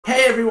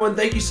Hey everyone,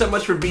 thank you so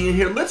much for being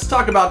here. Let's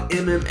talk about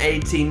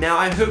Mmat. Now,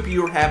 I hope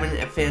you are having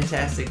a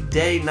fantastic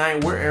day,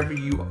 night, wherever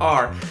you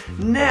are.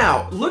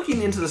 Now,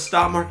 looking into the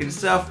stock market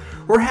itself,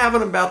 we're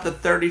having about the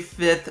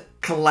 35th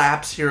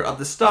collapse here of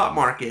the stock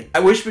market. I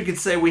wish we could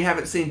say we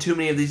haven't seen too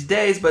many of these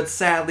days, but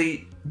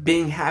sadly,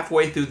 being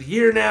halfway through the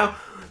year now,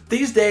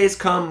 these days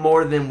come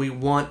more than we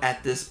want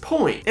at this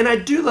point. And I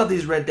do love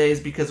these red days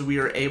because we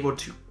are able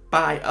to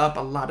buy up a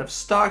lot of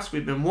stocks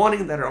we've been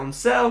wanting that are on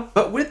sale.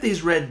 But with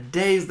these red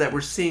days that we're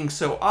seeing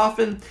so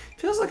often, it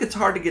feels like it's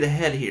hard to get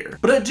ahead here.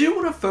 But I do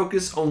want to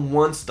focus on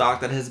one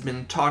stock that has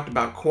been talked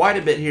about quite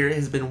a bit here. It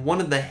has been one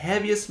of the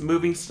heaviest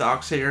moving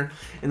stocks here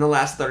in the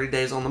last 30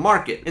 days on the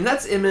market, and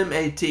that's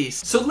Mmat.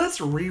 So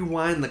let's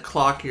rewind the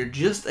clock here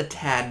just a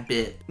tad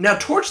bit. Now,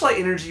 Torchlight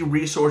Energy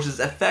Resources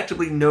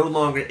effectively no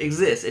longer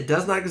exists. It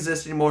does not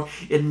exist anymore.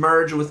 It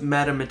merged with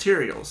Meta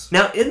Materials.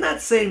 Now, in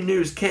that same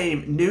news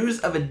came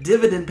news of a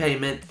dividend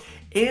payment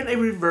and a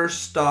reverse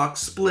stock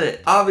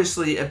split,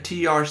 obviously of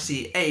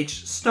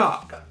Trch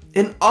stock.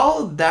 And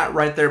all of that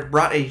right there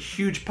brought a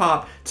huge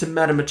pop to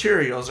Meta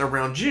Materials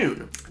around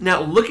June.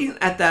 Now, looking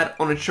at that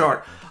on a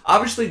chart,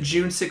 obviously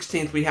June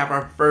 16th we have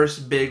our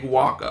first big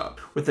walk up,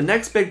 with the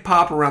next big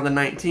pop around the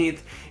 19th,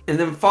 and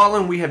then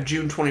following we have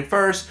June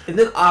 21st, and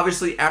then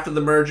obviously after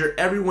the merger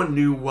everyone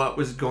knew what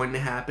was going to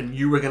happen.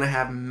 You were going to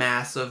have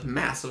massive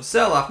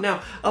sell-off.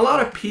 Now, a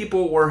lot of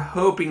people were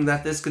hoping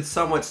that this could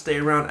somewhat stay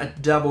around a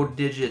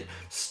double-digit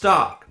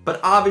stock, but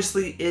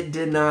obviously it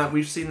did not.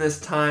 We've seen this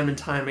time and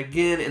time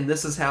again, and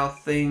this is how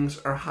things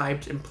are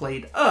hyped and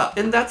played up.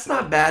 And that's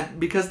not bad,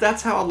 because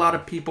that's how a lot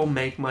of people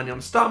make money on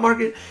the stock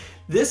market.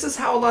 This is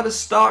how a lot of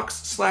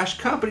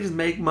stocks/companies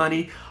make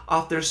money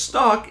off their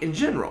stock in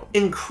general.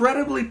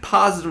 Incredibly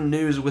positive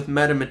news with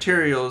Meta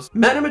Materials.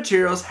 Meta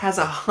Materials has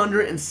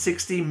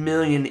 $160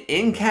 million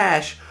in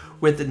cash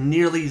with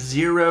nearly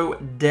zero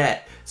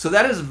debt. So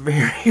that is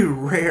very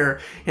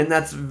rare, and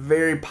that's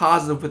very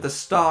positive with a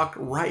stock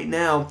right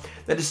now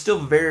that is still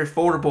very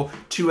affordable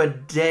to a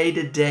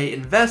day-to-day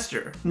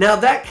investor. Now,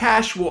 that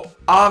cash will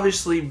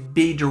obviously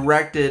be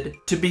directed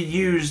to be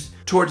used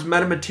towards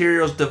Meta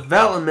Materials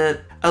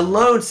development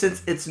alone,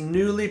 since its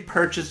newly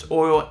purchased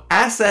oil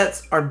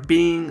assets are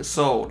being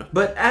sold.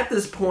 But at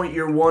this point,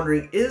 you're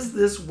wondering, is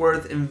this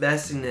worth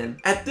investing in?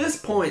 At this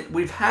point,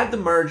 we've had the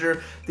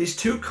merger. These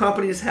two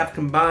companies have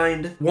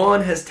combined.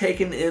 One has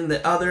taken in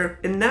the other,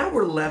 and now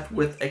we're left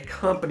with a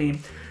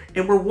company,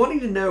 and we're wanting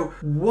to know,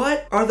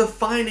 what are the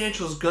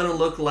financials gonna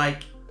look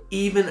like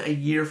even a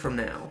year from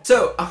now?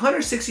 So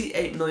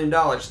 $168 million,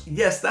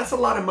 yes, that's a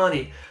lot of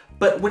money.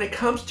 But when it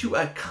comes to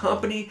a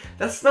company,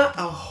 that's not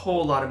a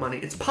whole lot of money.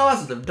 It's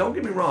positive, don't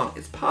get me wrong,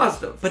 it's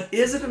positive. But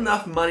is it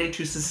enough money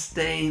to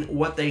sustain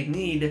what they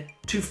need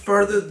to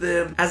further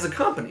them as a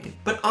company?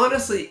 But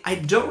honestly, I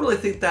don't really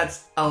think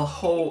that's a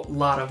whole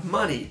lot of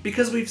money,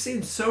 because we've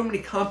seen so many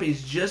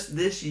companies just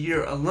this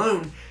year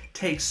alone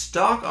take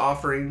stock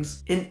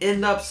offerings and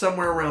end up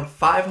somewhere around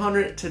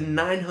 $500 to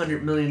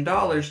 $900 million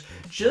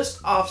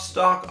just off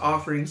stock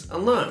offerings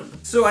alone.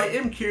 So I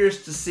am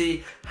curious to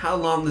see how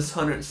long this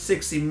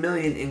 $160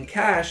 million in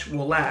cash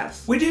will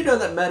last. We do know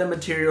that Meta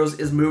Materials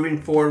is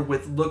moving forward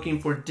with looking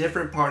for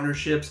different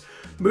partnerships,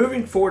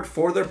 moving forward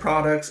for their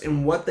products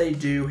and what they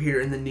do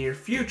here in the near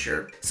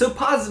future. So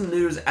positive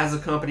news as a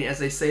company, as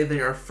they say they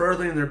are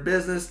furthering their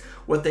business.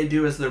 What they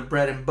do is their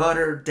bread and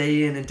butter,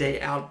 day in and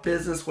day out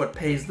business, what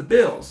pays the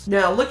bills.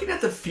 Now, looking at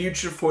the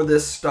future for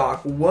this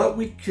stock, what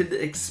we could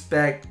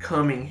expect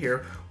coming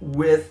here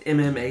with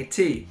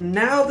Mmat.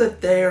 Now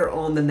that they are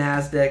on the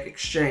NASDAQ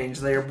exchange,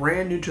 they are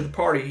brand new to the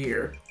party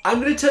here. I'm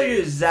going to tell you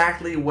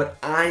exactly what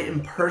I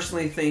am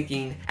personally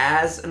thinking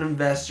as an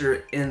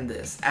investor in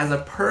this, as a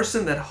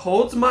person that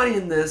holds money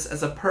in this,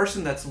 as a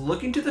person that's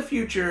looking to the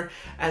future,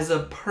 as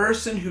a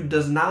person who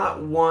does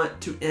not want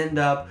to end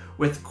up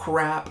with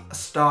crap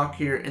stock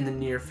here in the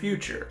near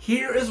future.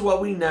 Here is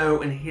what we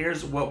know, and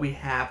here's what we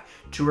have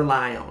to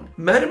rely on.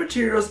 Meta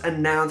Materials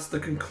announced the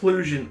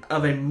conclusion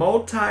of a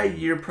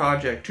multi-year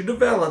project to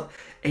develop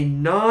a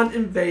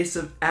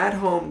non-invasive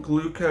at-home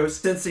glucose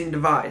sensing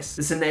device.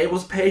 This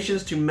enables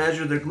patients to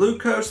measure their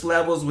glucose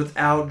levels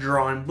without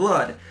drawing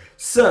blood.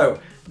 So,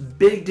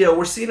 big deal.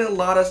 We're seeing a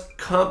lot of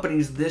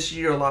companies this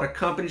year, a lot of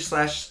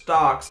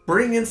companies/stocks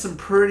bring in some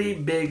pretty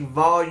big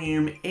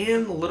volume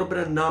and a little bit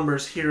of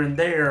numbers here and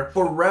there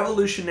for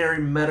revolutionary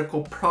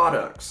medical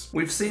products.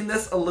 We've seen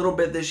this a little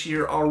bit this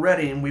year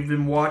already, and we've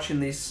been watching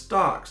these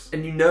stocks,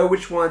 and you know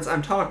which ones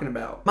I'm talking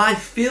about. My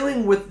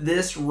feeling with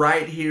this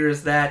right here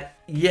is that,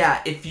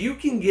 yeah, if you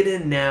can get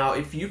in now,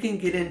 if you can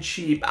get in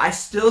cheap, I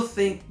still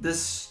think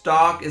this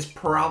stock is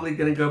probably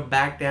going to go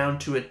back down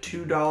to a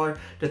 $2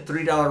 to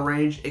 $3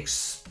 range,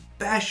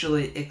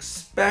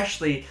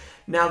 especially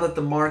now that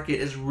the market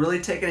is really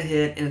taking a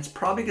hit, and it's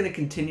probably going to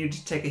continue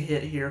to take a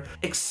hit here,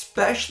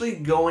 especially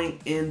going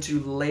into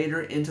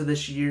later into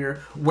this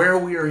year, where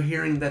we are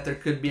hearing that there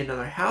could be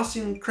another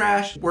housing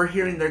crash. We're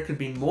hearing there could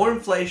be more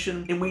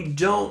inflation, and we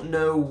don't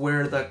know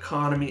where the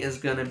economy is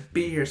going to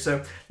be here.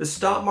 So the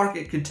stock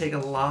market could take a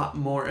lot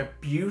more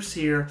abuse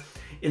here,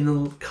 in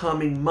the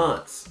coming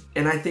months.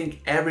 And I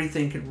think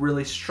everything could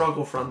really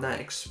struggle from that,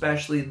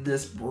 especially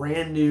this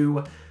brand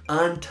new,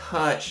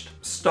 untouched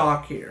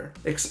stock here,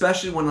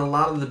 especially when a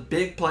lot of the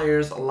big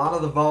players, a lot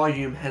of the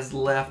volume has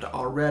left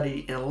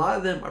already, and a lot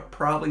of them are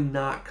probably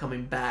not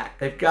coming back.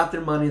 They've got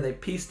their money, they've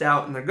pieced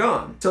out, and they're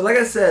gone. So like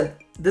I said,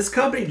 this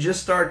company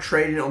just started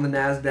trading on the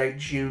NASDAQ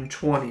June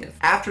 20th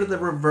after the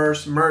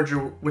reverse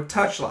merger with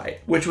Touchlight,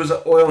 which was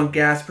an oil and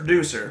gas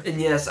producer. And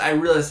yes, I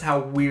realize how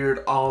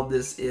weird all of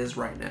this is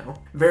right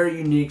now. Very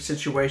unique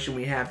situation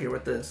we have here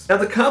with this. Now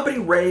the company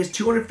raised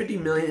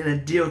 $250 million in a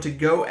deal to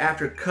go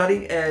after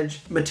cutting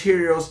edge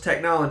materials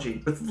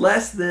technology. With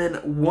less than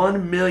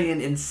 $1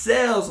 million in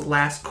sales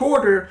last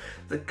quarter,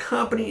 the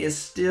company is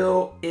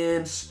still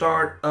in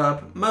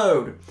startup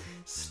mode.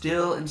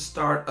 Still in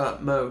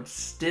startup mode.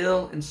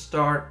 Still in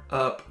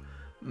startup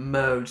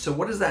mode. So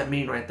what does that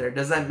mean right there?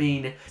 Does that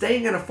mean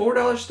staying at a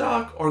 $4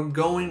 stock or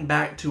going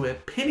back to a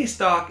penny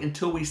stock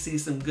until we see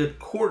some good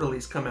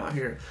quarterlies come out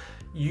here?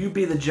 You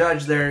be the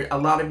judge there. A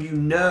lot of you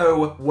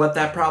know what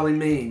that probably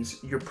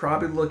means. You're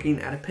probably looking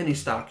at a penny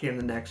stock here in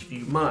the next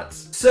few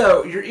months.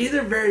 So you're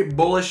either very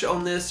bullish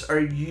on this or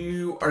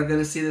you are going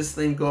to see this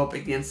thing go up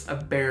against a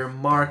bear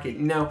market.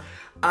 Now,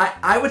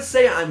 I would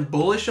say I'm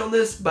bullish on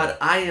this, but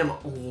I am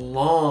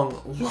long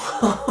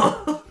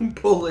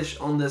bullish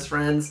on this,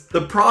 friends.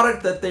 The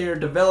product that they are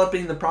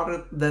developing, the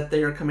product that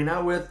they are coming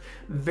out with,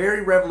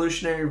 very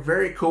revolutionary,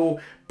 very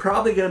cool,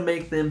 probably going to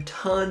make them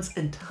tons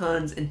and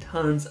tons and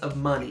tons of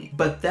money.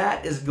 But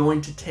that is going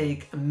to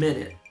take a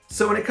minute.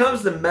 So when it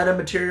comes to meta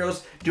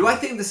materials, do I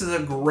think this is a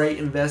great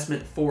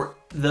investment for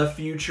the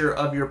future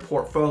of your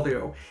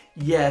portfolio?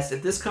 Yes,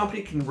 if this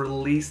company can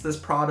release this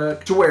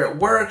product to where it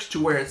works,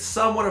 to where it's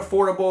somewhat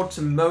affordable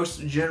to most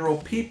general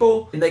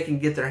people, and they can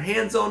get their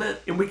hands on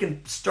it, and we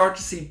can start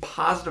to see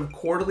positive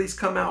quarterlies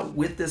come out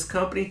with this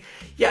company,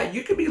 yeah,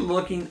 you could be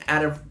looking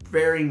at a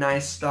very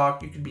nice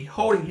stock you could be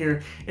holding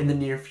here in the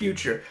near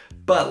future.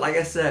 But like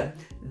I said,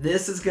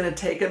 this is going to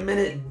take a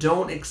minute.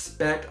 Don't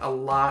expect a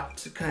lot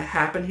to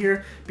happen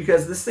here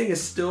because this thing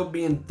is still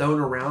being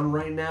thrown around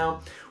right now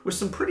with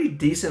some pretty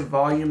decent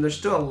volume. There's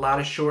still a lot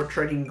of short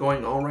trading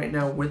going on right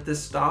now with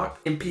this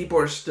stock, and people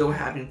are still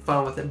having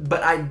fun with it.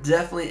 But I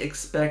definitely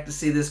expect to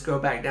see this go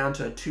back down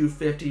to a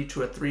 250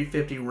 to a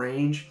 350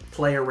 range,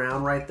 play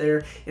around right there.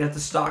 And if the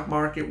stock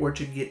market were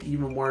to get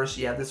even worse,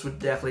 yeah, this would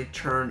definitely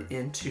turn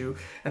into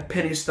a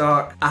penny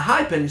stock, a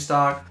high penny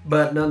stock,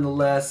 but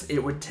nonetheless, it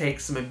would take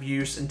some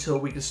abuse until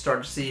we can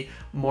start to see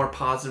more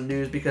positive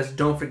news, because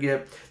don't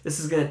forget, this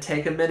is going to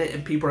take a minute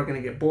and people are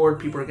going to get bored,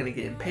 people are going to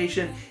get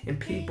impatient, and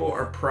people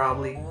are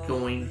probably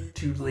going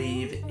to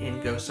leave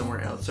and go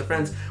somewhere else. So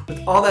friends, with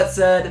all that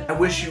said, I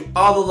wish you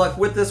all the luck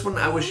with this one.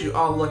 I wish you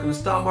all the luck in the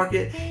stock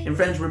market. And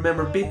friends,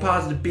 remember, be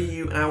positive, be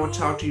you, and I will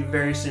talk to you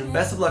very soon.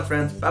 Best of luck,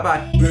 friends.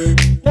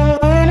 Bye-bye.